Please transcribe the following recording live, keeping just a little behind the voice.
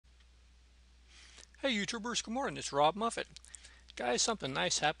Hey YouTubers, good morning. It's Robb Moffett. Guys, something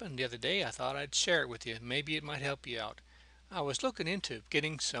nice happened the other day. I thought I'd share it with you. Maybe it might help you out. I was looking into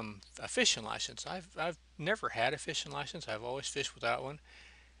getting a fishing license. I've never had a fishing license. I've always fished without one.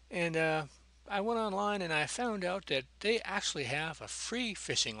 And I went online and I found out that they actually have a free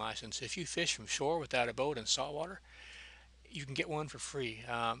fishing license. If you fish from shore without a boat in saltwater, you can get one for free.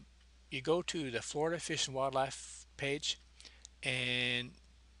 You go to the Florida Fish and Wildlife page and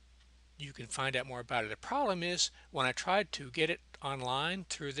you can find out more about it. The problem is when I tried to get it online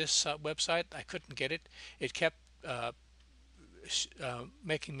through this website, I couldn't get it. It kept uh,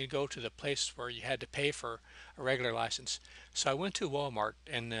 making me go to the place where you had to pay for a regular license. So I went to Walmart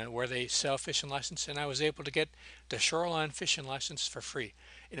and where they sell fishing license, and I was able to get the shoreline fishing license for free.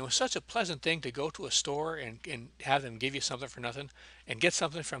 And it was such a pleasant thing to go to a store and have them give you something for nothing and get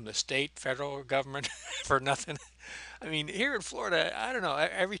something from the state, federal government for nothing. I mean, here in Florida, I don't know,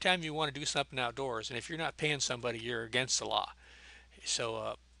 every time you want to do something outdoors, and if you're not paying somebody, you're against the law.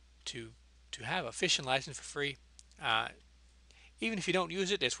 So to to have a fishing license for free, uh, even if you don't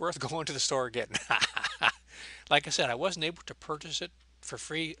use it, it's worth going to the store again. Like I said, I wasn't able to purchase it for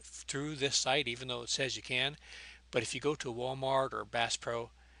free through this site, even though it says you can. But if you go to Walmart or Bass Pro,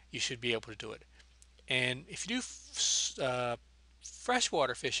 you should be able to do it. And if you do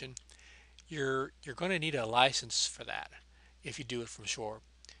freshwater fishing, you're going to need a license for that if you do it from shore.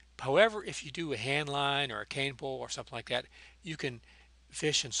 However, if you do a hand line or a cane pole or something like that, you can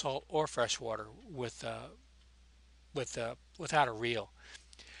fish in salt or freshwater without a reel.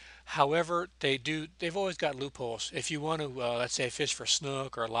 However, they've always got loopholes. If you want to, let's say, fish for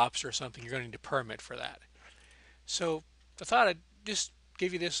snook or lobster or something, you're going to need a permit for that. So I thought I'd just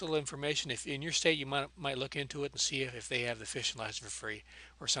give you this little information. If in your state you might look into it and see if they have the fishing license for free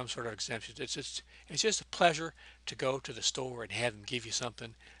or some sort of exemption. It's just a pleasure to go to the store and have them give you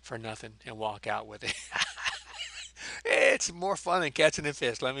something for nothing and walk out with it. It's more fun than catching a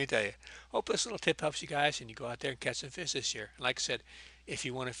fish, let me tell you. Hope this little tip helps you guys and you go out there and catch some fish this year. Like I said, if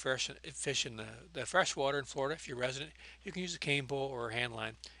you want to fish in the fresh water in Florida, if you're a resident, you can use a cane pole or a hand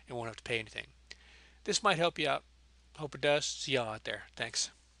line and won't have to pay anything. This might help you out. Hope it does. See y'all out there. Thanks.